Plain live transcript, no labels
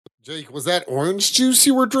Jake, was that orange juice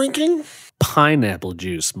you were drinking? Pineapple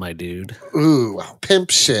juice, my dude. Ooh,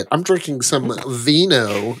 pimp shit. I'm drinking some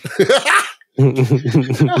vino.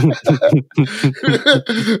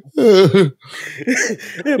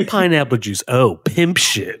 Pineapple juice. Oh, pimp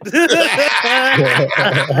shit.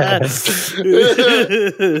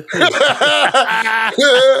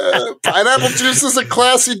 Pineapple juice is a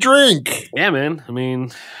classy drink. Yeah, man. I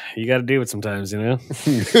mean, you got to do it sometimes, you know?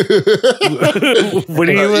 What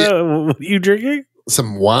are you drinking?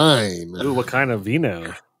 Some wine. Ooh, what kind of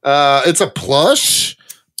vino? It's a plush.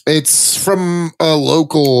 It's from a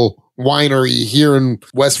local winery here in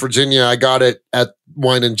West Virginia. I got it at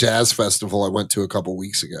Wine and Jazz Festival I went to a couple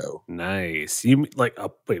weeks ago. Nice. You like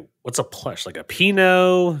wait, what's a plush? Like a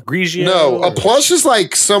Pinot Grigio? No, a plush is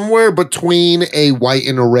like somewhere between a white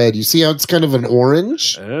and a red. You see how it's kind of an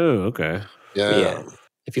orange? Oh, okay. Yeah.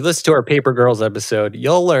 If you listen to our Paper Girls episode,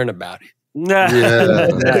 you'll learn about it. Yeah.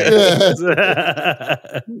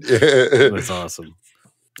 That's awesome.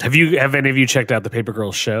 Have any of you checked out the Paper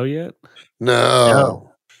Girls show yet? No.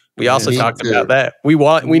 We also talked about that. We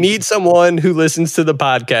need someone who listens to the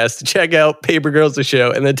podcast to check out Paper Girls the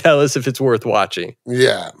show and then tell us if it's worth watching.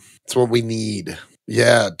 Yeah. That's what we need.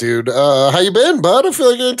 Yeah, dude. How you been, bud? I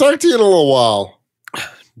feel like I didn't talk to you in a little while.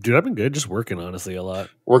 Dude, I've been good. Just working, honestly, a lot.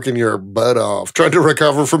 Working your butt off. Trying to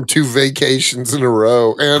recover from 2 vacations in a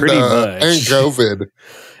row. And, Pretty much. And COVID.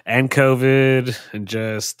 And COVID, and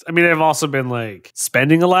just, I mean, I've also been like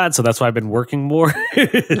spending a lot, so that's why I've been working more.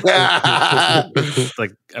 Like,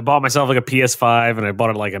 I bought myself like a PS5, and I bought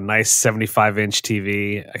it like a nice 75-inch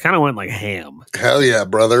TV. I kind of went like ham. Hell yeah,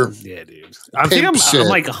 brother. Yeah, dude. I'm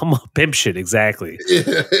a pimp shit, exactly. Dude,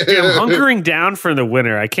 I'm hunkering down for the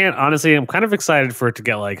winter. I'm kind of excited for it to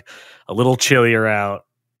get like a little chillier out.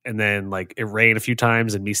 And then, like, it rained a few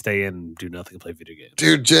times and me stay in and do nothing and play video games.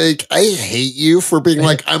 Dude, Jake, I hate you for being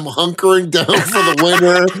like, I'm hunkering down for the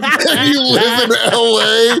winter. And you live in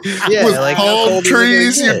L.A. with like palm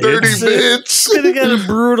trees, you dirty bitch. It's going to get a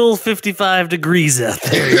brutal 55 degrees out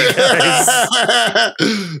there, you guys.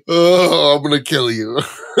 Oh, I'm going to kill you.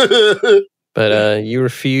 But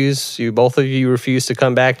both of you refuse to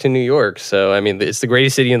come back to New York. So, I mean, it's the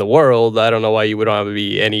greatest city in the world. I don't know why you would want to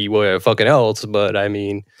be anywhere fucking else. But, I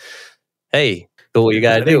mean, hey, do what you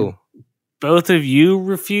got to do. Both of you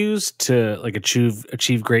refuse to, like,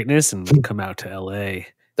 achieve greatness and come out to L.A.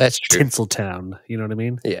 That's true. Tinseltown. You know what I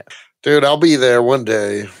mean? Yeah. Dude, I'll be there one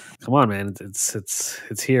day. Come on, man. It's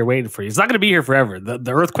here waiting for you. It's not going to be here forever.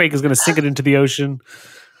 The earthquake is going to sink it into the ocean.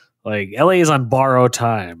 Like, LA is on borrowed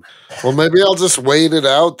time. Well, maybe I'll just wait it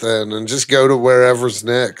out then and just go to wherever's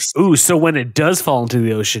next. Ooh, so when it does fall into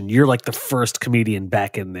the ocean, you're like the first comedian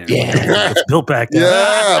back in there. Yeah. It's built back up.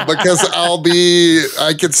 Yeah, because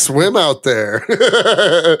I could swim out there.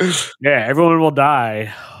 Yeah, everyone will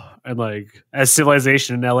die. And like, as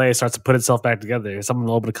civilization in LA starts to put itself back together, someone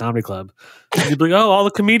will open a comedy club. And you'd be like, oh, all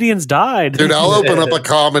the comedians died. Dude, I'll open up a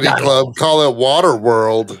comedy club, call it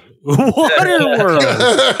Waterworld. Waterworld.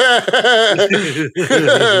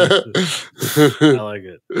 I like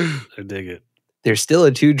it. I dig it. There's still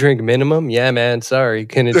a 2-drink minimum. Yeah, man. Sorry,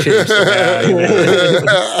 couldn't change that.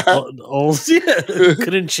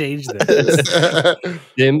 Couldn't change that.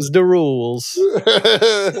 Them's the rules.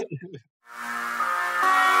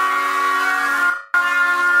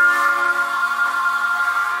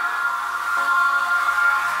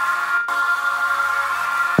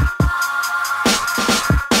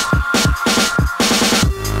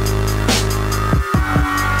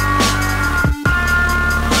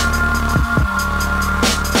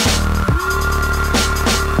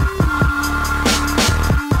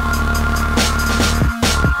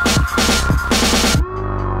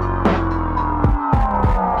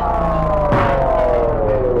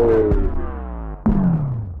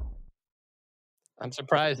 I'm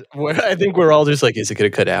surprised. I think we're all just like, is it going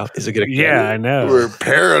to cut out? Is it going to cut out? Yeah, I know. We're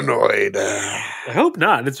paranoid. I hope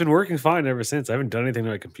not. It's been working fine ever since. I haven't done anything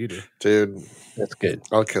to my computer. Dude, that's good.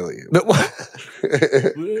 I'll kill you. But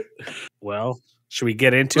well, should we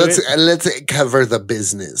get into it? Let's cover the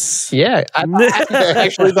business. Yeah, I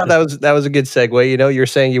actually thought that was a good segue. You know, you're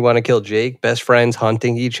saying you want to kill Jake, best friends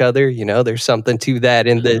hunting each other. You know, there's something to that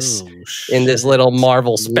in this little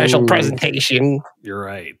Marvel special presentation. You're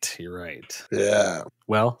right. Yeah.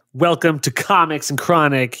 Well, welcome to Comics and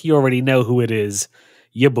Chronic. You already know who it is.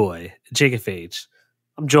 Your boy, Jake Feige.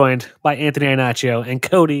 I'm joined by Anthony Iannaccio and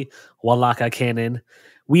Cody Walaka Cannon.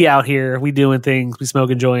 We out here, we doing things, we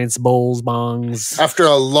smoking joints, bowls, bongs. After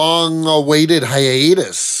a long-awaited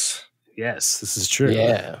hiatus. Yes, this is true.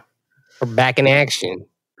 Yeah. We're back in action.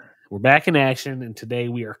 And today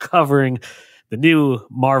we are covering the new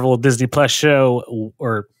Marvel Disney Plus show,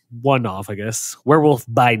 or one off, I guess. Werewolf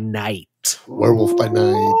by Night. Werewolf by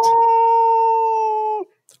Night.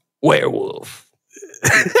 Werewolf.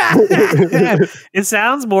 It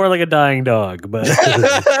sounds more like a dying dog, but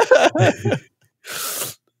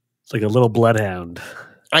it's like a little bloodhound.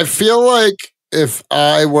 I feel like if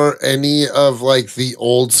I were any of like the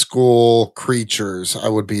old school creatures, I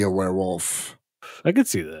would be a werewolf. I could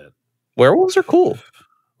see that. Werewolves are cool.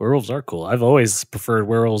 Werewolves are cool. I've always preferred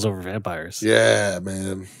werewolves over vampires. Yeah,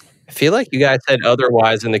 man. I feel like you guys said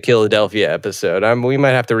otherwise in the Philadelphia episode. We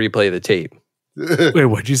might have to replay the tape. Wait,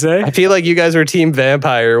 what'd you say? I feel like you guys were team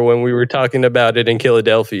vampire when we were talking about it in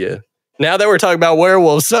Philadelphia. Now that we're talking about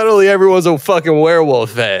werewolves, suddenly everyone's a fucking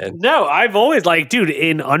werewolf fan. No, I've always dude,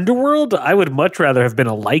 in Underworld, I would much rather have been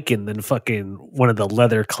a lichen than fucking one of the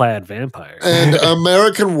leather-clad vampires. And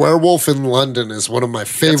American Werewolf in London is one of my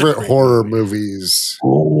favorite horror movies.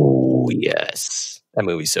 Oh, yes. That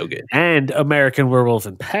movie's so good. And American Werewolf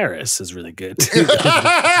in Paris is really good, too.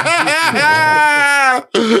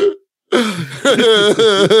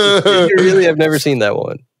 Really, I've never seen that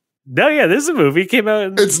one. No, yeah, this is a movie. It came out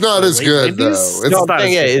in It's not as good, 90s? though. It's No, not as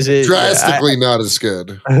good. Is it drastically not as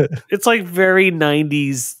good. It's like very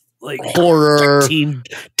 90s, like Horror.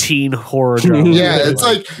 teen horror drama. Yeah, it's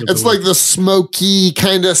like the smoky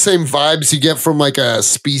kind of same vibes you get from like a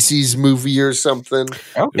Species movie or something.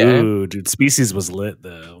 Okay. Ooh, dude, Species was lit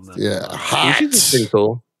though. Yeah, It's pretty hot.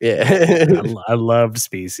 cool. Yeah. I loved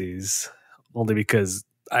Species only because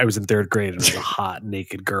I was in third grade and it was a hot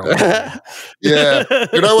naked girl. Yeah,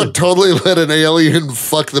 dude, I would totally let an alien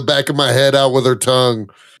fuck the back of my head out with her tongue.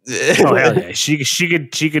 Oh hell yeah, she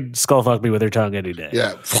could skull fuck me with her tongue any day.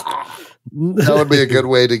 Yeah, that would be a good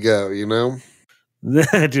way to go. You know?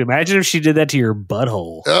 Dude, imagine if she did that to your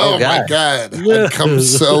butthole. Oh my god, I'd come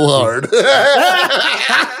so hard.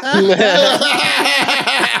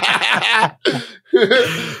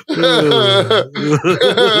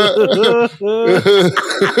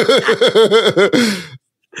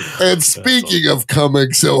 And speaking of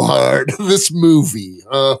coming so hard, this movie.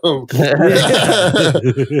 It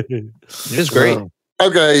was great.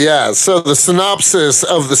 Okay, yeah. So the synopsis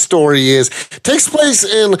of the story takes place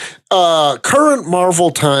in current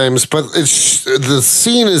Marvel times, but the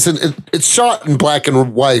scene it's shot in black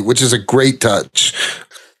and white, which is a great touch.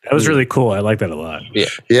 That was really cool. I like that a lot. Yeah.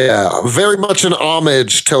 Yeah, very much an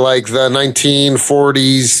homage to like the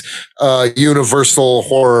 1940s Universal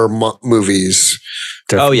horror movies.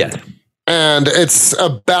 Oh, yeah. And it's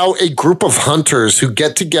about a group of hunters who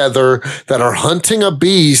get together that are hunting a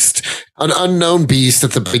beast, an unknown beast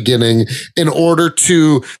at the beginning, in order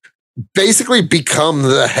to basically become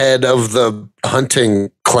the head of the hunting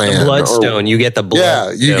clan. The Bloodstone. You get the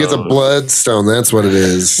Bloodstone. Yeah, you get the Bloodstone. That's what it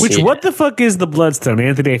is. What the fuck is the Bloodstone,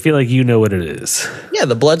 Anthony? I feel like you know what it is. Yeah,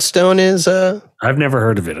 the Bloodstone is... I've never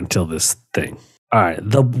heard of it until this thing. All right,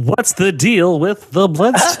 what's the deal with the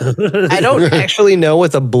Bloodstone? I don't actually know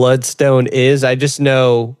what the Bloodstone is. I just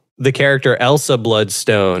know the character Elsa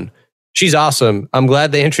Bloodstone. She's awesome. I'm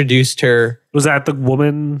glad they introduced her. Was that the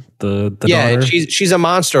woman? The yeah, daughter? she's a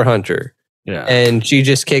monster hunter. Yeah, and she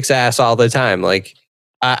just kicks ass all the time. Like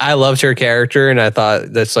I loved her character, and I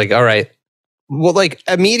thought that's like, all right. Well, like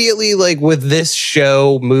immediately, like with this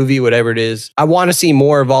show, movie, whatever it is, I want to see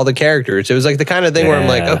more of all the characters. It was like the kind of thing where I'm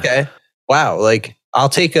like, okay, wow, like I'll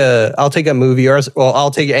take a movie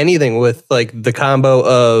I'll take anything with like the combo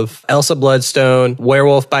of Elsa Bloodstone,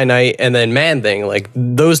 Werewolf by Night, and then Man Thing. Like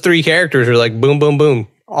those three characters are like boom, boom, boom.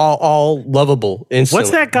 All lovable instantly.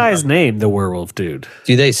 What's that guy's name, the werewolf dude?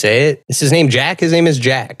 Do they say it? Is his name Jack? His name is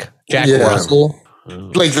Jack. Jack Russell.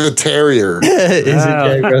 Like the terrier. Is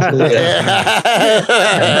it Jack Russell?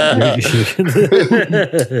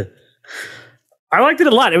 I liked it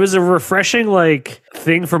a lot. It was a refreshing like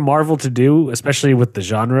thing for Marvel to do, especially with the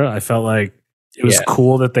genre. I felt like it was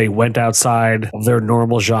cool that they went outside of their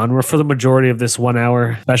normal genre for the majority of this 1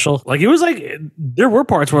 hour special. Like it was like there were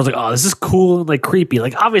parts where I was like, oh, this is cool and like creepy.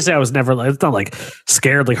 Like obviously I was never like, it's not like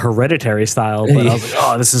scared like Hereditary style, but I was like,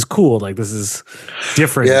 oh, this is cool. Like this is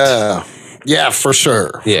different. Yeah. Yeah, for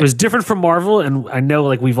sure. It was different from Marvel, and I know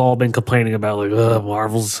like we've all been complaining about like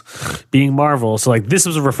Marvel's being Marvel. So like this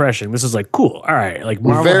was refreshing. This was like cool. All right, like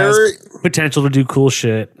Marvel has potential to do cool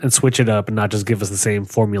shit and switch it up and not just give us the same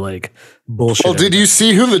formulaic bullshit. Well, did you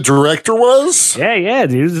see who the director was? Yeah,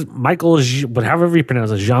 dude. Michael, however you pronounce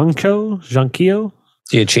it, Giacchino.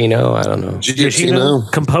 Giacchino, I don't know.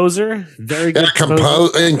 Giacchino. Composer, very good.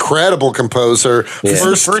 Incredible composer. Yeah. This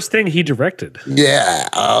is the first thing he directed. Yeah.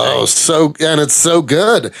 Oh, and it's so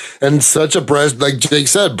good. And such a breath, like Jake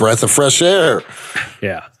said, breath of fresh air.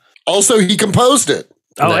 Yeah. Also, he composed it.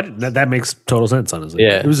 That makes total sense, honestly.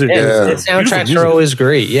 Yeah. It was the soundtracks are always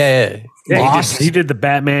great. Yeah. He did the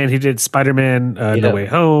Batman. He did Spider-Man No Way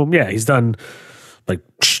Home. Yeah, he's done like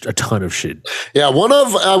a ton of shit. Yeah,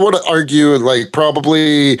 I would argue like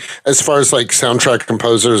probably as far as like soundtrack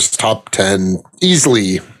composers, top 10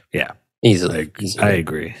 easily. Yeah. Easily. I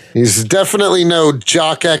agree. He's definitely no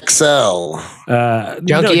Jock XL.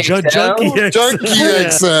 Junkie XL? Junkie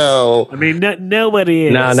XL. I mean, nobody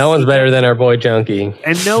is. No one's better than our boy Junkie.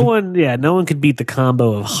 And no one could beat the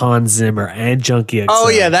combo of Hans Zimmer and Junkie XL. Oh,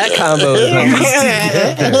 yeah, that combo.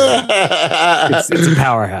 It's a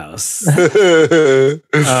powerhouse.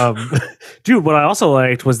 Dude, what I also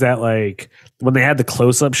liked was that, like, when they had the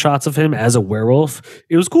close-up shots of him as a werewolf,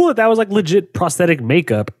 it was cool that was like legit prosthetic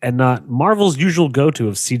makeup and not Marvel's usual go-to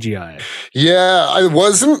of CGI. Yeah,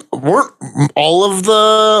 weren't all of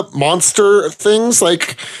the monster things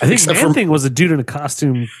like? I think Man-Thing was a dude in a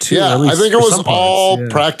costume too. Yeah, I think it was all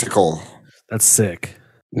practical. That's sick.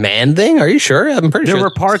 Man-Thing? Are you sure? I'm pretty sure. There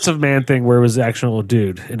were parts of Man-Thing where it was actual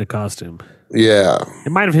dude in a costume. Yeah.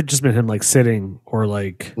 It might have just been him like sitting or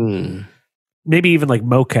like... Maybe even like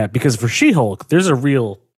mocap, because for She-Hulk, there's a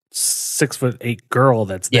real 6'8" girl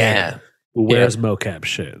that's there who wears mocap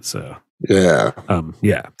shit. So yeah,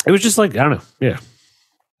 it was just like, I don't know,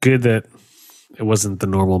 good that it wasn't the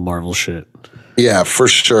normal Marvel shit. Yeah, for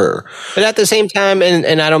sure. But at the same time,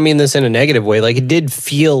 and I don't mean this in a negative way, like it did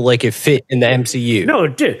feel like it fit in the MCU. No,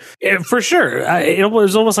 it did for sure. It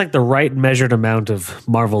was almost like the right measured amount of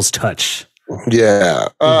Marvel's touch. Yeah.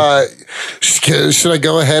 Should I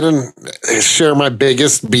go ahead and share my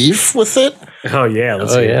biggest beef with it? Oh yeah,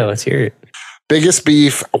 let's hear it. Biggest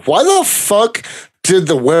beef. Why the fuck did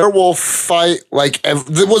the werewolf fight like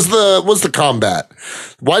was the combat?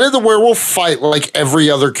 Why did the werewolf fight like every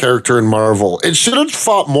other character in Marvel? It should have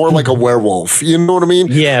fought more like a werewolf. You know what I mean?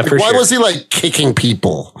 Yeah. Like, why was he like kicking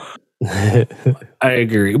people? I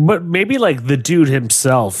agree, but maybe like the dude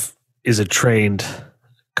himself is a trained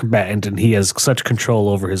combatant and he has such control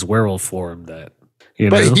over his werewolf form that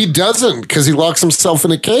but he doesn't, because he locks himself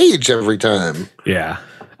in a cage every time. Yeah,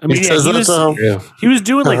 I mean, he was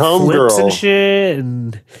doing like flips girl. And shit,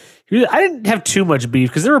 and I didn't have too much beef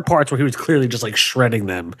because there were parts where he was clearly just like shredding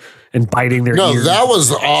them and biting their ears. That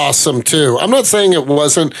was awesome too. I'm not saying it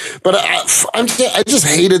wasn't, but I just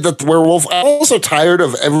hated that the werewolf. I'm also tired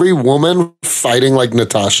of every woman fighting like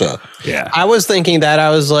Natasha. Yeah, I was thinking that. I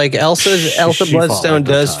was like, Elsa Bloodstone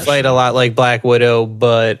does fight a lot like Black Widow,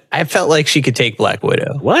 but I felt like she could take Black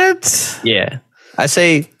Widow. What? Yeah. I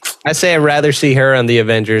say I'd rather see her on the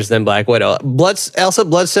Avengers than Black Widow. Elsa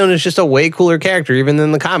Bloodstone is just a way cooler character, even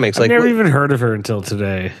than the comics. I've never even heard of her until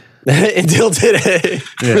today. Until today.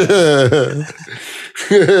 Yeah.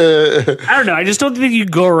 I don't know. I just don't think you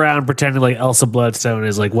go around pretending like Elsa Bloodstone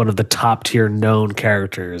is like one of the top tier known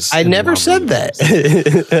characters. I never said that.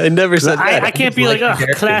 I never said that. I can't be like,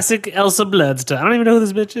 classic Elsa Bloodstone. I don't even know who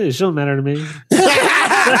this bitch is. She don't matter to me.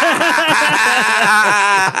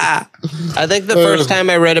 I think the first time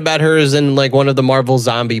I read about her is in like one of the Marvel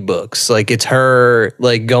zombie books. Like it's her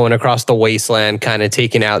like going across the wasteland, kind of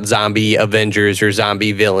taking out zombie Avengers or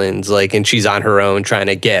zombie villains. Like, and she's on her own trying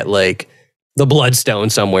to get like the Bloodstone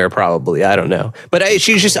somewhere, probably. I don't know. But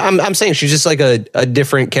she's just, I'm saying she's just like a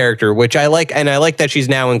different character, which I like. And I like that she's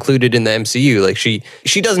now included in the MCU. Like she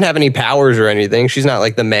doesn't have any powers or anything. She's not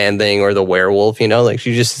like the Man-Thing or the werewolf, you know, like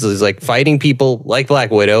she just is like fighting people like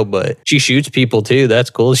Black Widow, but she shoots people too. That's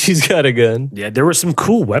cool. She's got a gun. Yeah, there were some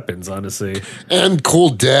cool weapons, honestly. And cool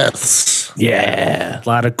deaths. Yeah, a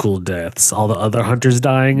lot of cool deaths. All the other hunters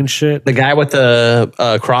dying and shit. The guy with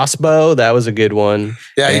the crossbow, that was a good one.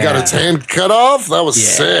 Yeah, he got his hand cut off. That was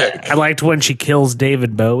sick. I liked when she kills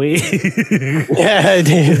David Bowie. Yeah,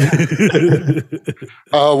 dude.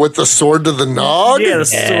 With the sword to the nog? Yeah, the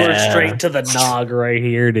sword straight to the nog right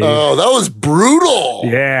here, dude. Oh, that was brutal.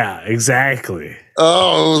 Yeah, exactly.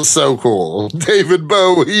 Oh, it was so cool. David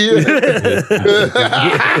Bowie. Yeah.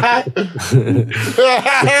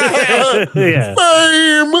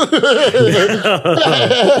 Fame.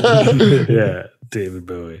 Yeah, David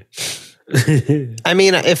Bowie. I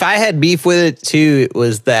mean, if I had beef with it too, it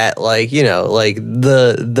was that like, you know, like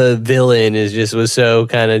the villain was so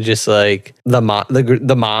kind of just like the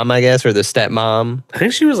mom, I guess, or the stepmom. I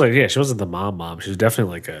think she was like, she wasn't the mom. She was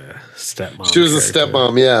definitely like a stepmom. She was a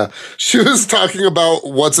stepmom, yeah. She was talking about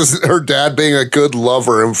her dad being a good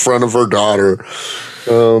lover in front of her daughter.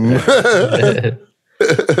 Did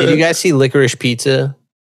you guys see Licorice Pizza?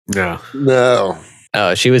 No.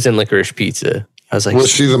 Oh, she was in Licorice Pizza. I was like,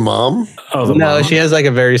 was she the mom? Oh, no, she has like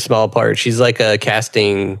a very small part. She's like a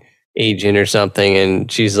casting agent or something, and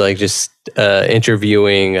she's like just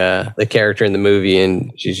interviewing the character in the movie,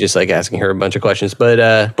 and she's just like asking her a bunch of questions.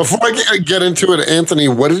 But before I get into it, Anthony,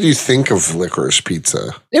 what did you think of Licorice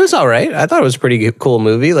Pizza? it was all right. I thought it was a pretty cool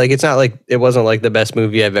movie. Like, it's not like it wasn't like the best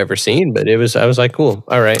movie I've ever seen, but I was like, cool,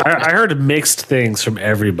 all right. I heard mixed things from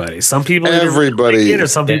everybody. Some people like it, or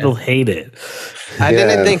some people hate it. I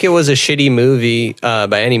didn't think it was a shitty movie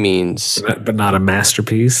by any means, but not a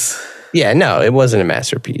masterpiece. Yeah, no, it wasn't a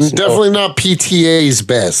masterpiece. Definitely not PTA's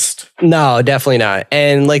best. No, definitely not.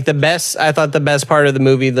 And like I thought the best part of the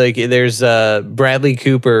movie, like there's Bradley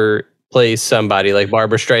Cooper plays somebody like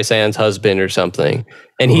Barbara Streisand's husband or something.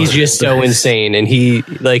 And he's just so insane. And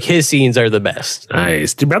his scenes are the best.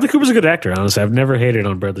 Nice. Dude, Bradley Cooper's a good actor, honestly. I've never hated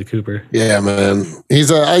on Bradley Cooper. Yeah, man.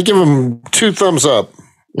 I give him 2 thumbs up.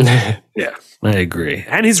 Yeah, I agree.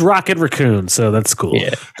 And he's Rocket Raccoon, so that's cool.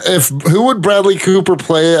 Yeah. Who would Bradley Cooper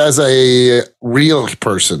play as a real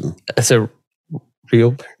person? As a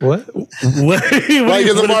real what? Like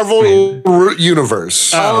in the Marvel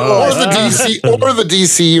universe, or the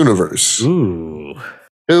DC universe. Ooh.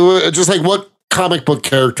 Just like, what comic book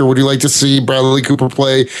character would you like to see Bradley Cooper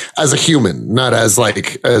play as a human, not as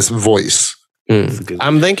voice?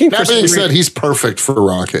 I'm thinking. That being said, he's perfect for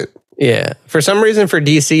Rocket. Yeah. For some reason, for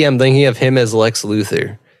DC, I'm thinking of him as Lex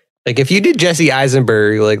Luthor. Like, if you did Jesse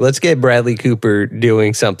Eisenberg, like, let's get Bradley Cooper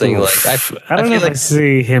doing something. Like, I don't know if I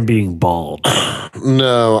see him being bald.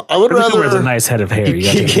 No, I would rather. Wears a nice head of hair.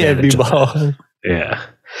 He can't be bald. Yeah.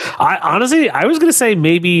 I was going to say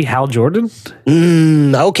maybe Hal Jordan.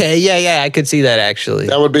 Okay. Yeah. I could see that, actually.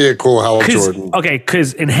 That would be a cool Hal Jordan. Okay,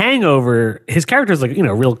 because in Hangover, his character is like,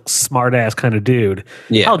 real smart ass kind of dude.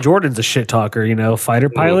 Yeah. Hal Jordan's a shit talker, fighter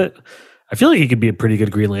pilot. I feel like he could be a pretty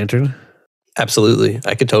good Green Lantern. Absolutely.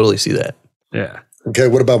 I could totally see that. Yeah. Okay,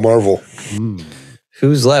 what about Marvel?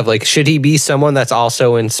 Who's left? Like, should he be someone that's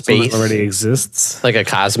also in space? Already exists. Like a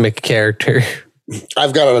cosmic character?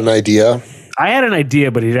 I've got an idea. I had an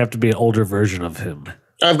idea, but he'd have to be an older version of him.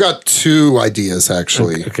 I've got 2 ideas,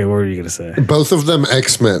 actually. Okay, what were you going to say? Both of them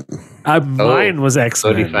X-Men. Mine was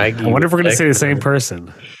X-Men. I wonder if we're going to say the same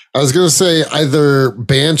person. I was going to say either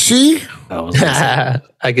Banshee.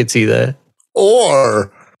 I could see that.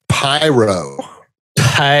 Or Pyro.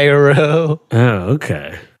 Pyro. Oh,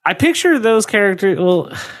 okay. I picture those characters.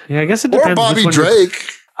 Well, yeah, I guess it depends. Or Bobby Drake.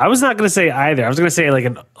 I was not going to say either. I was going to say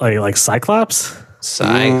like Cyclops.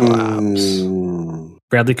 Cyclops.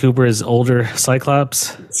 Bradley Cooper is older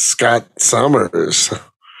Cyclops. Scott Summers.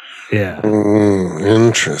 Yeah.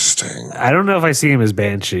 Interesting. I don't know if I see him as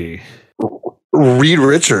Banshee. Reed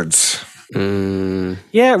Richards.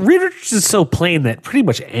 Yeah, Reed Richards is so plain that pretty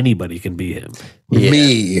much anybody can be him. Yeah.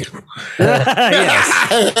 Me.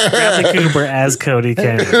 Yes. Bradley Cooper as Cody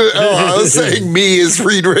Cannon. I was saying me is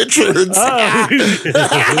Reed Richards. That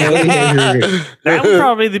would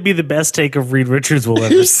probably be the best take of Reed Richards we'll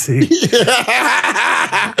ever see.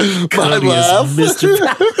 My laugh. Mr.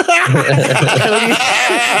 Cody,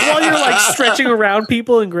 while you're like stretching around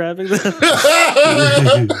people and grabbing them.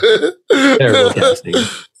 Terrible casting.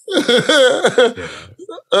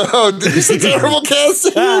 Oh, did you say terrible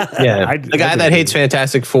casting? Yeah, the guy that hates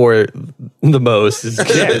Fantastic Four the most is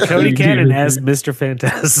Cody Cannon as Mr.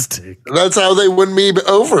 Fantastic. That's how they win me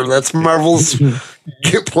over. That's Marvel's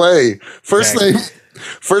play. First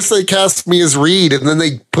they cast me as Reed, and then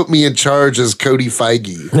they put me in charge as Cody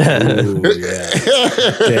Feige. Ooh,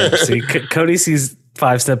 yeah. See, Cody sees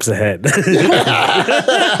 5 steps ahead.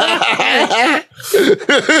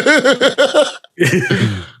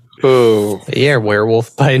 Oh yeah,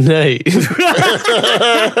 Werewolf by Night. I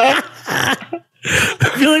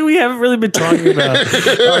feel like we haven't really been talking about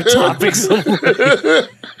our topics.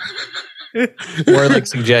 More like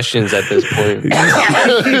suggestions at this point.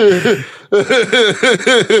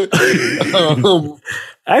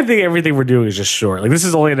 I think everything we're doing is just short. Like, this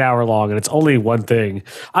is only an hour long, and it's only one thing.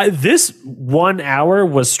 This 1 hour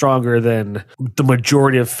was stronger than the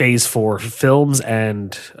majority of Phase 4 films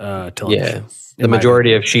and television. Yeah, the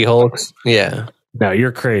majority of She-Hulks. Yeah. No,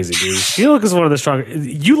 you're crazy, dude. She-Hulk is one of the strongest.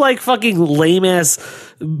 You like fucking lame-ass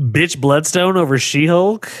bitch Bloodstone over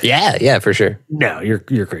She-Hulk? Yeah, for sure. No, you're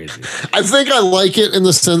crazy. I think I like it in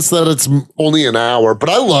the sense that it's only an hour, but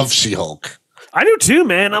I love She-Hulk. I do too,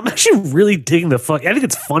 man. I'm actually really digging the fuck. I think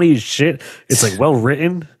it's funny as shit. It's like well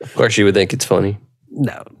written. Of course, you would think it's funny.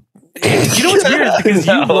 No. You know what's weird? Because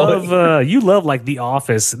you love like The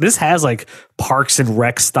Office. This has like Parks and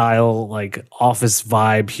Rec style, like Office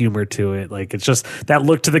vibe humor to it. Like, it's just that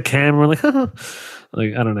look to the camera, like,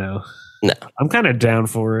 like, I don't know. No. I'm kind of down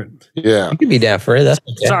for it. Yeah. You could be down for it. That's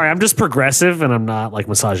okay. Sorry, I'm just progressive and I'm not like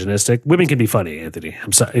misogynistic. Women can be funny, Anthony.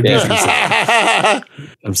 I'm sorry.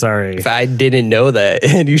 I'm sorry. If I didn't know that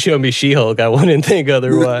and you showed me She-Hulk, I wouldn't think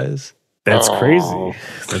otherwise. That's crazy.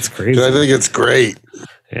 That's crazy. I think it's great.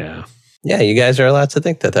 Yeah. Yeah, you guys are allowed to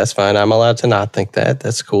think that. That's fine. I'm allowed to not think that.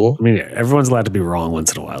 That's cool. I mean, everyone's allowed to be wrong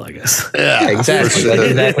once in a while, I guess. Yeah, exactly. That's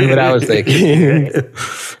exactly what I was thinking.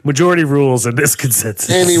 Majority rules in this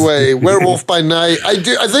consensus. Anyway, Werewolf by Night. I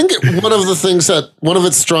think one of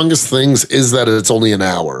its strongest things is that it's only an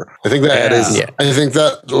hour. I think that is. Yeah. I think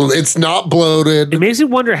that it's not bloated. It makes me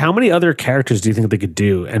wonder how many other characters do you think they could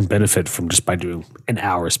do and benefit from just by doing an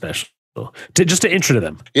hour special just to intro to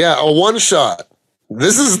them. Yeah, a one shot.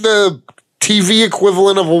 This is the TV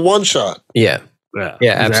equivalent of a one shot. Yeah. Yeah,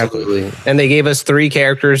 absolutely. And they gave us 3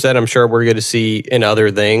 characters that I'm sure we're going to see in other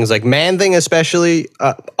things. Like Man-Thing especially,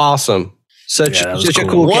 awesome. Such a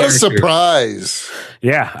cool What character. a surprise.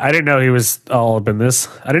 Yeah, I didn't know he was all up in this.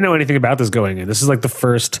 I didn't know anything about this going in. This is like the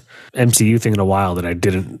first MCU thing in a while that I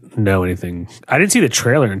didn't know anything. I didn't see the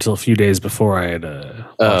trailer until a few days before I had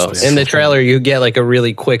watched it. In the trailer, you get like a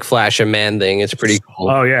really quick flash of Man-Thing. It's pretty cool.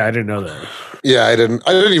 Oh, yeah, I didn't know that. Yeah, I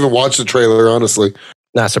didn't even watch the trailer, honestly.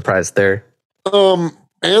 Not surprised there.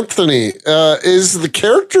 Anthony, is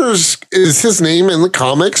his name in the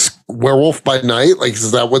comics Werewolf by Night? Like,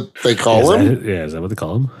 is that what they call him? Is that what they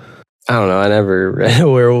call him? I don't know. I never read a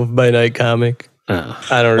Werewolf by Night comic.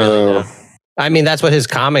 I don't really know. I mean, that's what his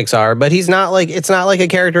comics are, but it's not like a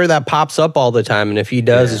character that pops up all the time. And if he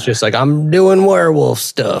does, it's just like, I'm doing werewolf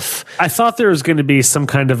stuff. I thought there was going to be some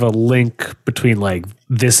kind of a link between like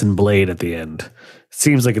this and Blade at the end. It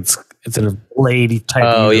seems like it's in a Blade type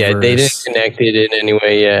universe. Yeah, they didn't connect it in any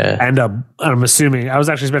way, yeah. And I'm assuming, I was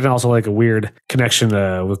actually expecting also like a weird connection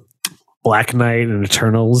with Black Knight and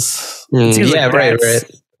Eternals. Yeah, like right.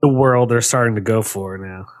 The world they're starting to go for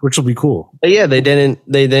now, which will be cool. But yeah, they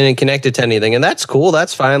didn't connect it to anything, and that's cool.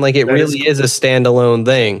 That's fine. Like it really is a standalone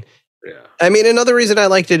thing. Yeah. I mean, another reason I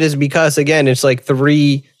liked it is because again, it's like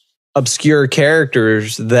 3 obscure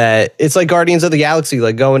characters that it's like Guardians of the Galaxy.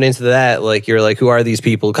 Like going into that, like you're like, who are these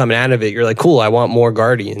people coming out of it? You're like, cool. I want more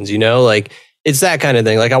Guardians. You know, like it's that kind of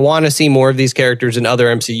thing. Like I want to see more of these characters in other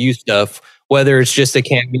MCU stuff. Whether it's just a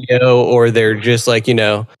cameo or they're just like, you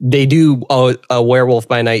know, they do a Werewolf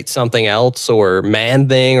by Night something else or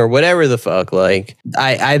Man-Thing or whatever the fuck. Like,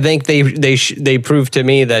 I think they proved to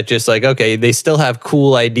me that just like, okay, they still have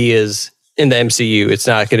cool ideas in the MCU. It's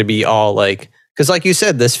not going to be all like, because like you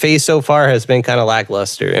said, this phase so far has been kind of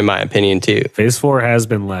lackluster in my opinion too. Phase 4 has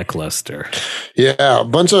been lackluster. Yeah, a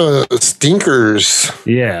bunch of stinkers.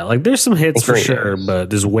 Yeah, like there's some hits for sure, but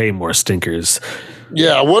there's way more stinkers.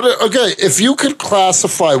 Yeah. Okay. If you could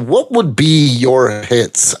classify, what would be your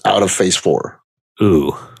hits out of Phase 4?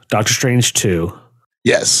 Ooh, Doctor Strange 2.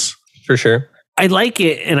 Yes, for sure. I like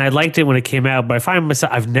it, and I liked it when it came out, but I find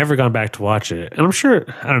myself, I've never gone back to watch it. And I'm sure,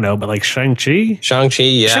 I don't know, but like Shang-Chi, yeah.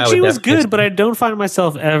 Shang-Chi was good, but I don't find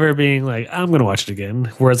myself ever being like, I'm going to watch it again.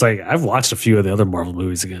 Whereas like, I've watched a few of the other Marvel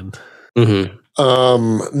movies again.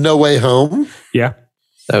 Mm-hmm. No Way Home. Yeah.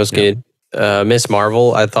 That was good. Miss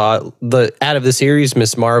Marvel, I thought out of the series,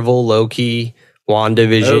 Miss Marvel, Loki,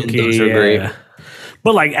 WandaVision, those are great.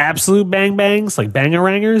 But like absolute bang bangs, like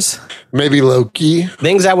bangarangers, maybe Loki.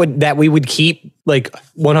 Things that we would keep like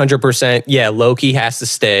 100%. Yeah, Loki has to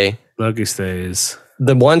stay. Loki stays.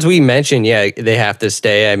 The ones we mentioned, yeah, they have to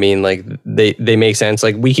stay. I mean, like they make sense.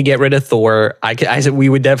 Like we could get rid of Thor. I said we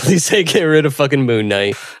would definitely say get rid of fucking Moon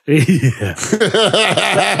Knight. Yeah.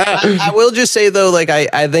 I will just say though, like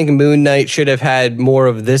I think Moon Knight should have had more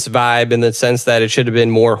of this vibe in the sense that it should have been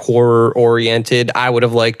more horror oriented. I would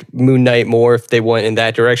have liked Moon Knight more if they went in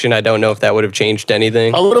that direction. I don't know if that would have changed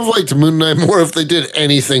anything. I would have liked Moon Knight more if they did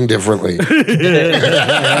anything differently. Well,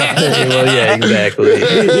 yeah, exactly.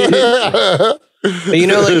 But you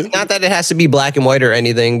know, like, not that it has to be black and white or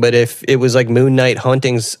anything, but if it was like Moon Knight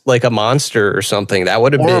hunting's like a monster or something, that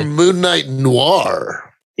would have been... Or Moon Knight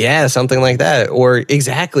Noir. Yeah, something like that. Or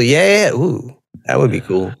exactly, yeah. Ooh, that would be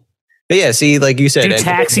cool. But yeah, see, like you said...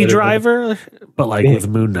 Taxi Driver, but like with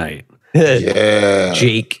Moon Knight. Yeah.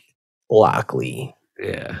 Jake Lockley.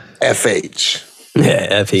 Yeah. FH.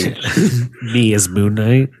 Yeah, FH. Me as Moon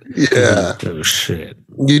Knight? Yeah. Oh, shit.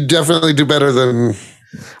 You definitely do better than...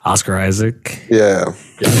 Oscar Isaac. Yeah.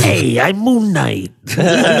 Hey, I'm Moon Knight.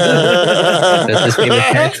 That's his famous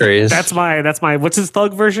catchphrase. That's my what's his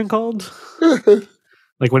thug version called?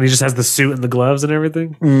 Like when he just has the suit and the gloves and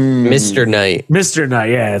everything? Mr. Knight. Mr. Knight,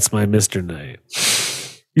 yeah, it's my Mr. Knight.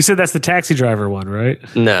 You said that's the Taxi Driver one, right?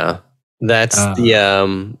 No. That's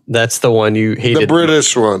the one you hated. The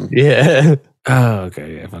British one. Yeah. Oh,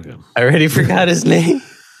 okay, yeah, fuck him. I already forgot his name.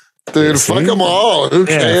 Dude, fuck them all. Who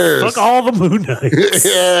cares? Fuck all the Moon Knights.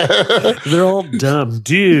 Yeah. They're all dumb,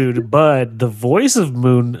 dude. But the voice of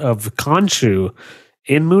Khonshu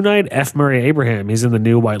in Moon Knight, F. Murray Abraham, he's in the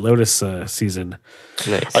new White Lotus season.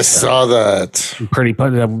 Nice. I saw that. Pretty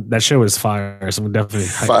that show is fire. So I'm definitely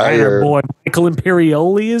fire. Our boy Michael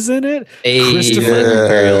Imperioli is in it. Hey, Christopher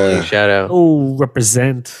Imperioli, shout out. Oh,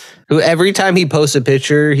 represent. Who every time he posts a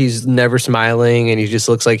picture, he's never smiling, and he just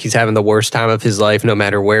looks like he's having the worst time of his life, no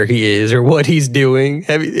matter where he is or what he's doing.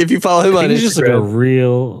 If you follow him on Instagram, he's just like a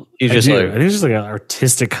real. I think he's just like an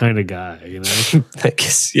artistic kind of guy, you know. I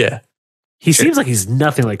guess, yeah. He seems like he's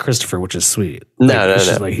nothing like Christopher, which is sweet. No.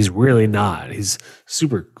 Like he's really not. He's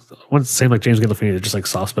super. I want to say like James Gandolfini, just like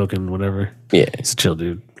soft spoken, whatever. Yeah, he's a chill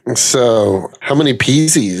dude. So, how many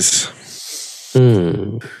Peasies?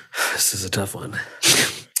 This is a tough one.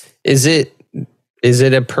 Is it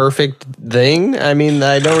a perfect thing? I mean,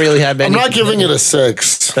 I don't really have any. I'm not giving it a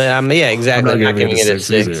 6. But yeah, exactly. I'm not giving it a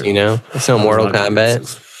 6. You know, it's no Mortal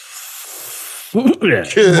Kombat. Yeah.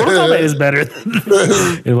 Mortal Kombat is better,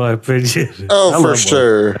 in my opinion. Oh, for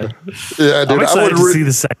sure. Yeah, dude. I'm excited to see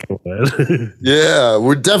the second one. Yeah,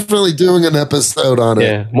 we're definitely doing an episode on it.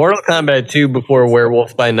 Yeah, Mortal Kombat 2 before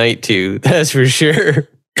Werewolf by Night 2. That's for sure.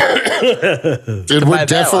 Dude, we're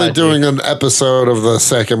definitely doing an episode of the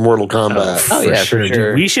second Mortal Kombat. Oh, yeah, for sure.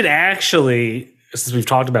 Dude, we should actually, since we've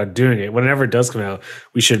talked about doing it, whenever it does come out,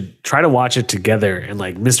 we should try to watch it together and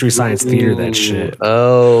like Mystery Science Theater that shit.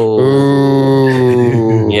 Oh.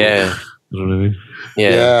 Ooh. Yeah. You know what I mean?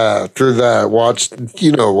 Yeah, through that. Watch,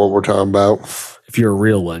 you know what we're talking about. If you're a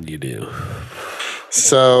real one, you do.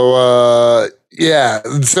 So, yeah.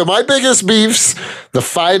 So my biggest beefs, the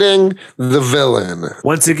fighting, the villain.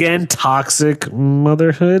 Once again, toxic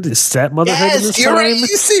motherhood, step-motherhood. Yes, you're right. You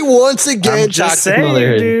see, once again, I'm just saying,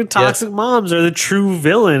 motherhood. dude, toxic moms are the true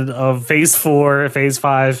villain of Phase 4, Phase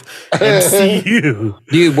 5 MCU.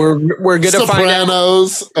 Dude, we're gonna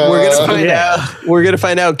Sopranos. We're gonna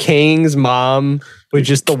find out Kang's mom was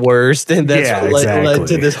just the worst, and that's what led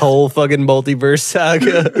to this whole fucking multiverse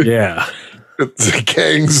saga. Yeah. It's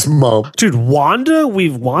Kang's mom. Dude, Wanda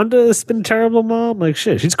has been a terrible mom. Like,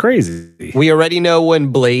 shit, she's crazy. We already know when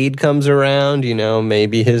Blade comes around, you know,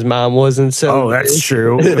 maybe his mom wasn't so. Oh, that's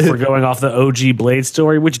true. If we're going off the OG Blade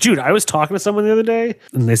story, which, dude, I was talking to someone the other day,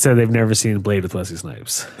 and they said they've never seen Blade with Wesley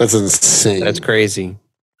Snipes. That's insane. That's crazy.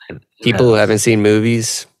 People who haven't seen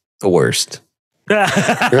movies, the worst. But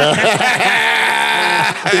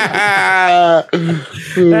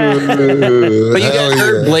you guys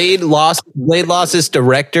heard Blade lost its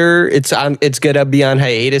director. It's gonna be on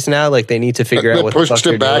hiatus now. Like they need to figure out what pushed the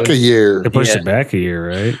fuck it back doing. a year. They pushed it back a year,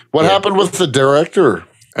 right? What happened with the director?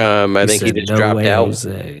 I think he just dropped out.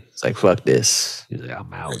 Jose. It's like fuck this. He's like,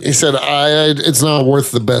 I'm out. He said, "It's not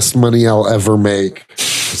worth the best money I'll ever make."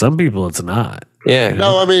 For some people, it's not. Yeah.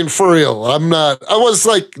 No, I mean for real. I'm not. I was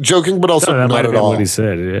like joking, but also that might not have at been all. what he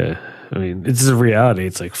said. Yeah. I mean, it's just a reality.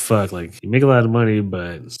 It's like, fuck, like, you make a lot of money,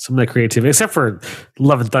 but some of that creativity, except for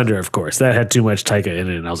Love and Thunder, of course, that had too much Taika in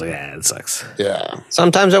it, and I was like, it sucks. Yeah.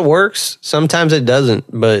 Sometimes it works, sometimes it doesn't,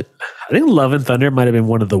 but I think Love and Thunder might have been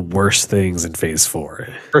one of the worst things in Phase 4.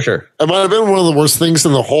 For sure. It might have been one of the worst things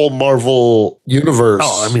in the whole Marvel universe.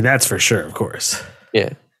 Oh, I mean, that's for sure, of course. Yeah.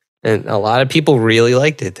 And a lot of people really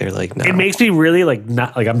liked it. They're like, no. It makes me really, like,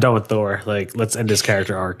 not, like, I'm done with Thor. Like, let's end this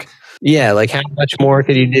character arc. Yeah, like how much more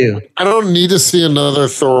could you do? I don't need to see another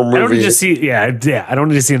Thor movie. I don't need to see, I don't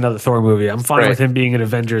need to see another Thor movie. I'm fine with him being in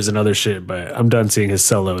Avengers and other shit, but I'm done seeing his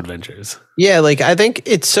solo adventures. Yeah, like I think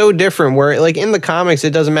it's so different where like in the comics, it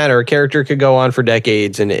doesn't matter. A character could go on for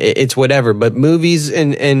decades and it's whatever, but movies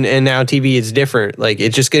and now TV, it's different. Like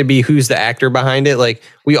it's just going to be who's the actor behind it. Like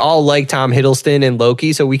we all like Tom Hiddleston and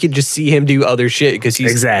Loki, so we could just see him do other shit because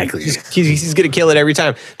he's he's going to kill it every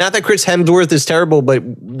time. Not that Chris Hemsworth is terrible, but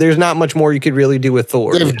there's not much more you could really do with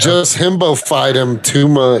Thor. They've just himbo-fied him too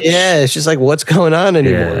much. Yeah, it's just like what's going on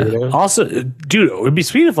anymore. Yeah. You know? Also, dude, it would be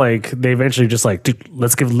sweet if like they eventually just like, dude,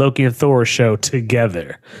 let's give Loki and Thor a show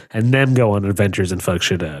together and then go on adventures and fuck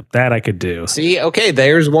shit up. That I could do. See, okay,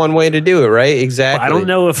 there's one way to do it, right? Exactly. But I don't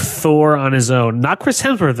know if Thor on his own, not Chris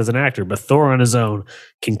Hemsworth as an actor, but Thor on his own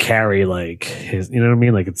can carry like his, you know what I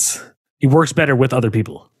mean? Like he works better with other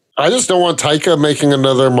people. I just don't want Taika making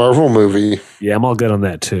another Marvel movie. Yeah, I'm all good on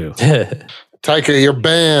that too. Taika, you're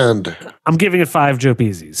banned. I'm giving it 5 Joe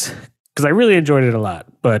Peasies because I really enjoyed it a lot,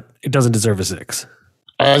 but it doesn't deserve a 6.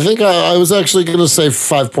 I think I was actually going to say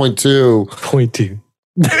 5.2. 0.2.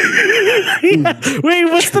 Wait,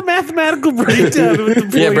 what's the mathematical breakdown with the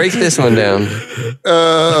points? Yeah, break this one down.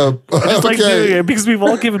 I just like doing it because we've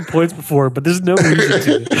all given points before, but there's no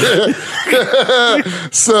reason to.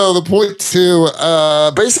 So the point two,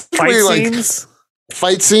 basically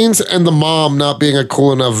fight scenes and the mom not being a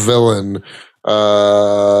cool enough villain.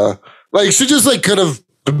 Like she just like could have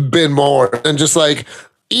been more than just like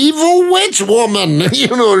evil witch woman.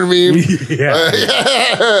 You know what I mean?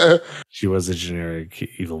 Yeah. She was a generic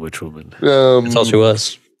evil witch woman. That's all she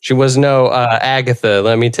was. She was no Agatha,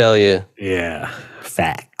 let me tell you. Yeah.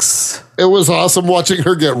 Facts. It was awesome watching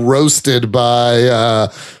her get roasted by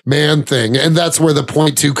Man-Thing, and that's where the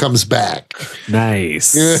point two comes back.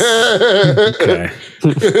 Nice. Okay.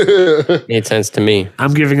 Made sense to me.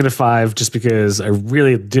 I'm giving it a 5 just because I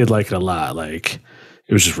really did like it a lot. Like,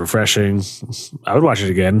 it was just refreshing. I would watch it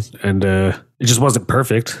again, and it just wasn't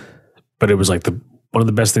perfect, but it was like one of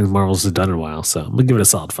the best things Marvel's has done in a while. So I'm gonna give it a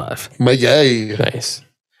solid 5. My yay. Nice.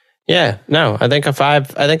 Yeah, no, I think a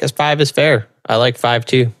 5. I think a 5 is fair. I like 5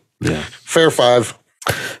 too. Yeah, fair 5.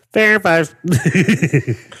 Fair 5.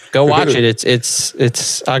 Go watch it.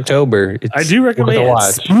 It's October. I do recommend it.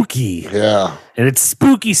 It's spooky. Yeah, and it's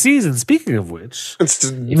spooky season. Speaking of which,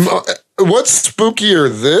 what's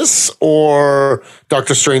spookier, this or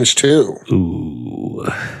Doctor Strange 2? Ooh,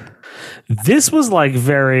 this was like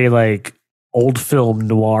very like old film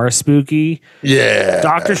noir spooky. Yeah,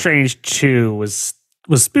 Doctor Strange 2 was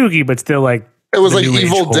spooky, but still like it was like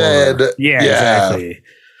Evil Dead. Yeah, exactly.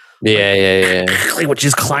 Yeah. Like when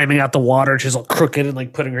she's climbing out the water, she's all crooked and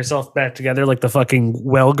like putting herself back together like the fucking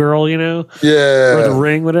well girl, you know? Yeah. Or the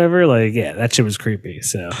ring, whatever. Like, yeah, that shit was creepy.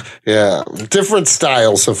 So yeah. Different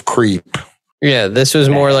styles of creep. Yeah, this was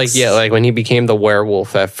more like when he became the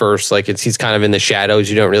werewolf at first, like he's kind of in the shadows.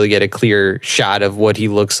 You don't really get a clear shot of what he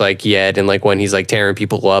looks like yet. And like when he's like tearing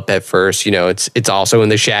people up at first, you know, it's also in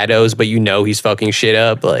the shadows, but you know he's fucking shit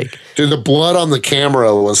up. Like, dude, the blood on the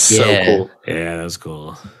camera was so cool. Yeah, that was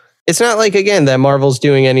cool. It's not like, again, that Marvel's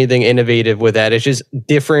doing anything innovative with that. It's just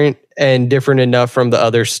different and different enough from the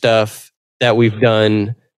other stuff that they've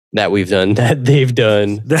done, that we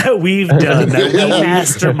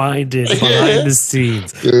masterminded behind the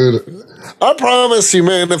scenes. Dude, I promise you,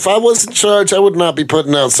 man, if I was in charge, I would not be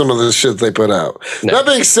putting out some of the shit they put out. No. That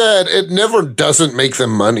being said, it never doesn't make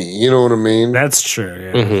them money. You know what I mean? That's true.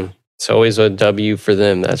 Yeah. Mm-hmm. It's always a W for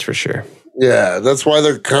them, that's for sure. Yeah, that's why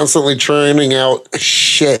they're constantly churning out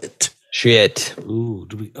shit. Ooh,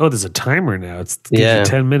 there's a timer now. It's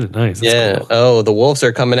 10 minutes. Nice. That's cool. Oh, the wolves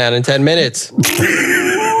are coming out in 10 minutes.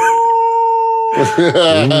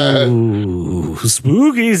 Ooh,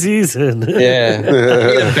 spooky season. Yeah.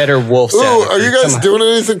 A better wolf sound. Ooh, are you guys doing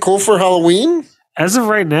anything cool for Halloween? As of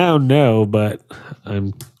right now, no, but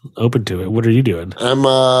I'm open to it. What are you doing? I'm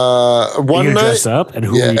one night dress up, and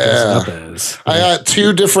who are you dressing up as? I got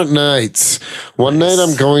 2 different nights. One night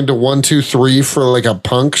I'm going to 1-2-3 for like a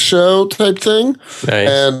punk show type thing. Nice.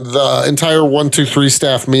 And the entire 1-2-3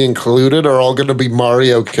 staff, me included, are all going to be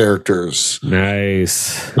Mario characters.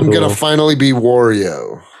 Nice. I'm going to finally be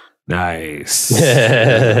Wario. Nice.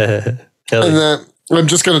 And then I'm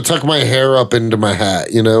just going to tuck my hair up into my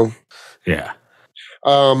hat, you know? Yeah.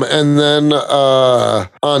 And then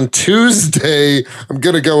on Tuesday, I'm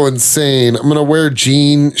going to go insane. I'm going to wear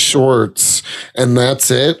jean shorts, and that's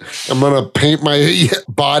it. I'm going to paint my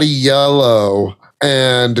body yellow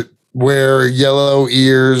and wear yellow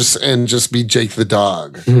ears and just be Jake the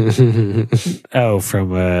dog. Oh,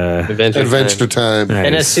 from Adventure Time. Nice.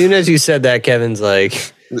 And as soon as you said that, Kevin's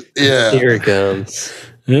like, yeah, here it comes.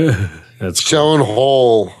 That's cool. Showing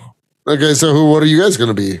whole. Okay, so what are you guys going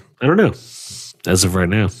to be? I don't know. As of right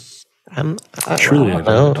now, truly, I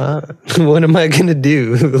don't know. What am I gonna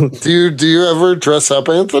do? Do you ever dress up,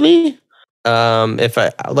 Anthony? If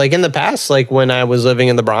I like in the past, like when I was living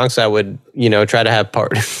in the Bronx, I would, try to have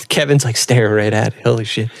parties. Kevin's like staring right at it. Holy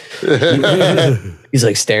shit! He's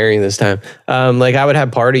like staring this time. Like I would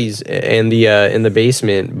have parties in the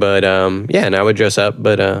basement, but and I would dress up.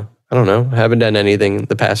 But I don't know. I haven't done anything in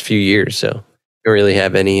the past few years, so don't really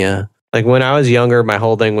have any. Like when I was younger, my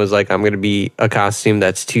whole thing was like, I'm going to be a costume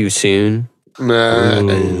that's too soon.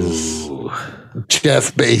 Nice.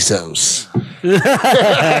 Jeff Bezos.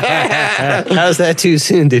 How's that too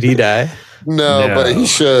soon? Did he die? No, but he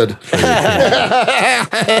should.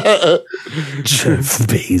 Jeff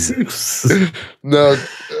Bezos. No,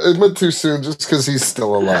 it went too soon just because he's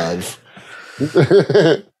still alive.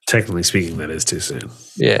 Technically speaking, that is too soon.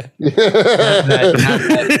 Yeah. Not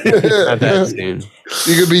that soon.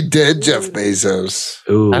 You could be dead Jeff Bezos.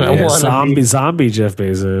 Ooh, I don't wanna zombie Jeff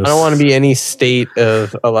Bezos. I don't want to be any state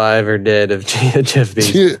of alive or dead of Jeff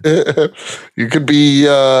Bezos. You could be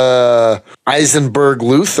Eisenberg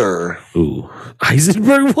Luthor. Ooh,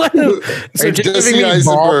 Eisenberg? What? So Jesse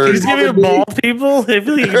Eisenberg. He's giving me bald people? I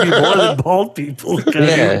feel like he can be more than bald people.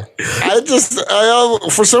 Yeah.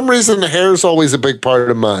 For some reason, hair is always a big part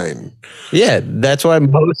of mine. Yeah, that's why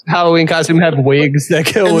most Halloween costumes have wigs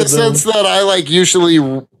that go In the with them. sense that I usually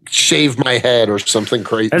shave my head or something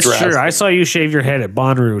crazy. That's true. I saw you shave your head at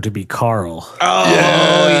Bonnaroo to be Carl. Oh,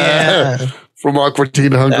 yeah. From Aqua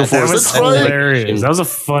Teen Hunger Force. That was That's right. hilarious. That was a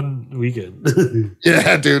fun weekend.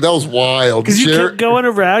 Yeah, dude, that was wild. Because you kept going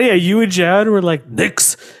around. Yeah, you and Jared were like,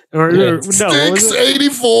 Nix. Sticks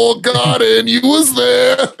 84 got in. You was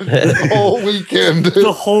there the whole weekend.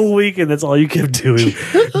 The whole weekend, that's all you kept doing.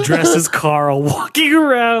 Dressed as Carl, walking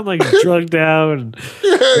around like drunk down.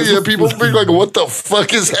 Yeah, people be like, what the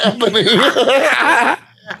fuck is happening?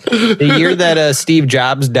 The year that Steve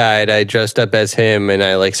Jobs died, I dressed up as him and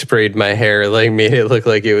I sprayed my hair, made it look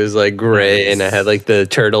like it was gray, and I had the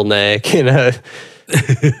turtleneck, and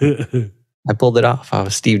I pulled it off. I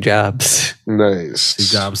was Steve Jobs. Nice. Steve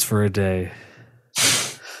Jobs for a day.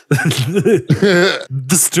 The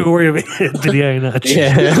story of Anthony Iannaccio.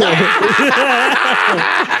 Yeah.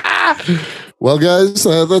 Well, guys,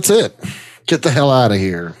 that's it. Get the hell out of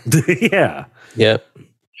here. Yeah. Yep.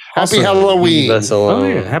 Happy Halloween. That's alone. Oh,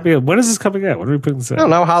 yeah. Happy. When is this coming out? When are we putting this out? I don't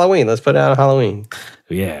know. Halloween. Let's put it out on Halloween.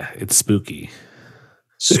 Yeah, it's spooky.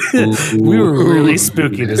 We were really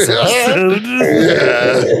spooky this episode.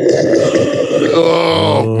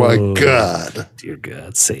 Oh my God. Dear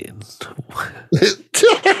God, Satan.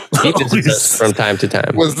 He visits us from time to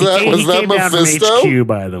time. Was that Mephisto? HQ,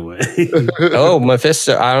 by the way. Oh,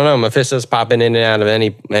 Mephisto. I don't know. Mephisto's popping in and out of and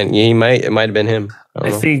it might have been him.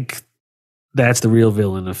 I think that's the real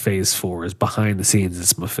villain of Phase 4 is behind the scenes.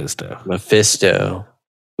 It's Mephisto.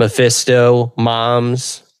 Mephisto,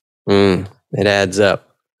 moms. It adds up.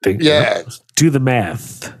 Yeah. Do the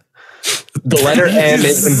math. The letter M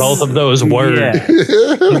is in both of those words. Yeah.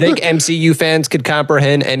 You think MCU fans could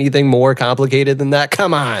comprehend anything more complicated than that?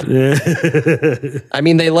 Come on. I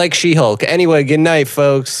mean, they like She-Hulk. Anyway, good night,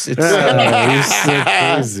 folks. It's so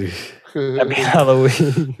crazy. Happy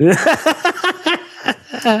Halloween.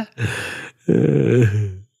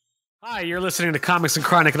 Hi, you're listening to Comics and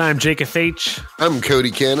Chronic, and I'm Jake FH. I'm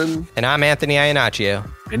Cody Cannon. And I'm Anthony Iannaccio.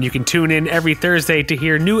 And you can tune in every Thursday to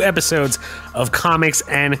hear new episodes of Comics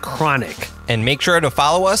and Chronic. And make sure to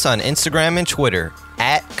follow us on Instagram and Twitter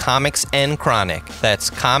at Comics and Chronic. That's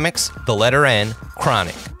Comics, the letter N,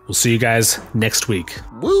 Chronic. We'll see you guys next week.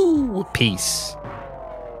 Woo! Peace.